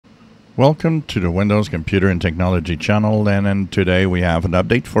Welcome to the Windows Computer and Technology channel, and today we have an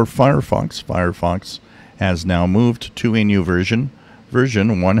update for Firefox. Firefox has now moved to a new version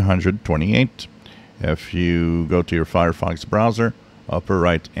 128. If you go to your Firefox browser, upper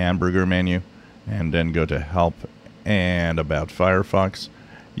right hamburger menu, and then go to Help and About Firefox,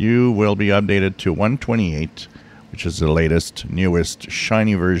 you will be updated to 128, which is the latest, newest,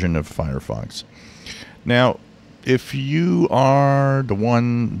 shiny version of Firefox. Now, if you are the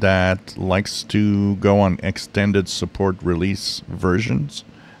one that likes to go on extended support release versions,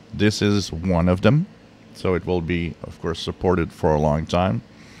 this is one of them. So it will be, of course, supported for a long time.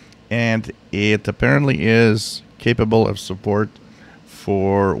 And it apparently is capable of support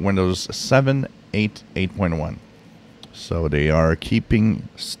for Windows 7, 8, 8.1. So they are keeping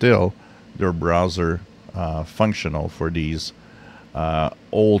still their browser functional for these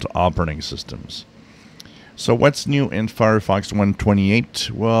old operating systems. So what's new in Firefox 128?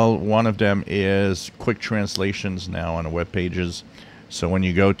 Well, one of them is quick translations now on web pages. So when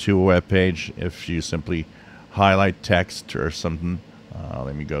you go to a web page, if you simply highlight text or something,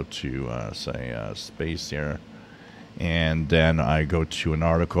 let me go to, say, space here, and then I go to an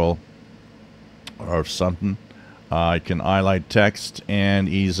article or something, I can highlight text and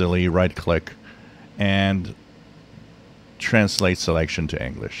easily right-click and translate selection to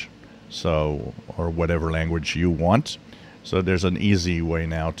English. So, or whatever language you want. So there's an easy way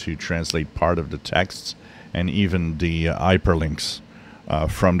now to translate part of the text and even the hyperlinks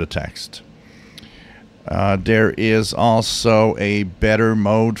from the text. There is also a better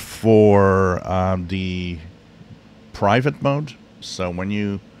mode for the private mode. So when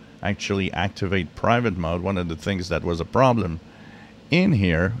you actually activate private mode, one of the things that was a problem in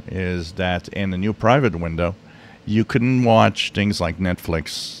here is that in the new private window, you couldn't watch things like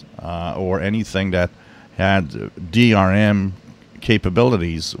Netflix or anything that had DRM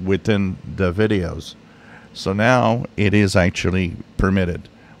capabilities within the videos. So now it is actually permitted,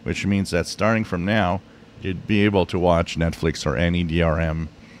 which means that starting from now, you'd be able to watch Netflix or any DRM,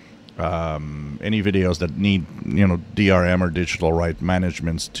 any videos that need, DRM or digital right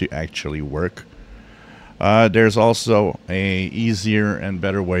managements to actually work. There's also a easier and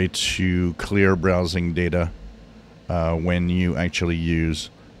better way to clear browsing data when you actually use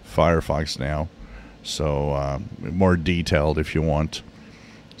Firefox now. So more detailed if you want.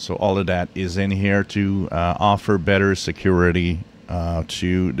 So all of that is in here to offer better security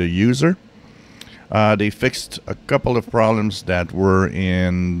to the user. They fixed a couple of problems that were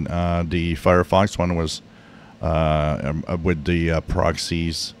in the Firefox. One was with the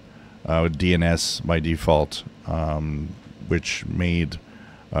proxies, with DNS by default, which made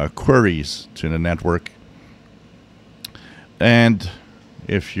queries to the network. And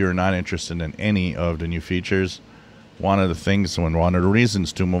if you're not interested in any of the new features, one of the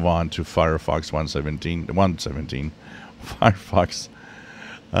reasons to move on to Firefox 117, Firefox,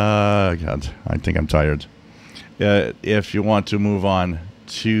 God, I think I'm tired. If you want to move on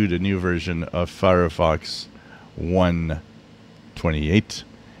to the new version of Firefox 128,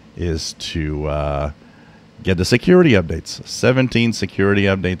 is to get the security updates. 17 security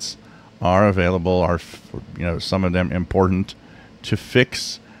updates are available, some of them important to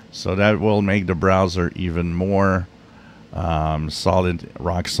fix, so that will make the browser even more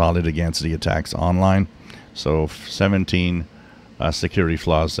rock solid against the attacks online. So 17 security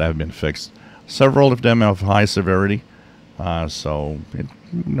flaws have been fixed. Several of them of high severity, so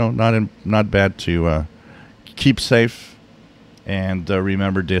not bad to keep safe. And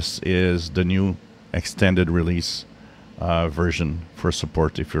remember, this is the new extended release version for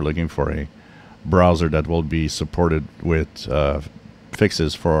support if you're looking for a browser that will be supported with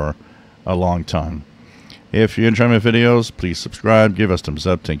fixes for a long time. If you enjoy my videos, please subscribe, give us thumbs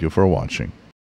up. Thank you for watching.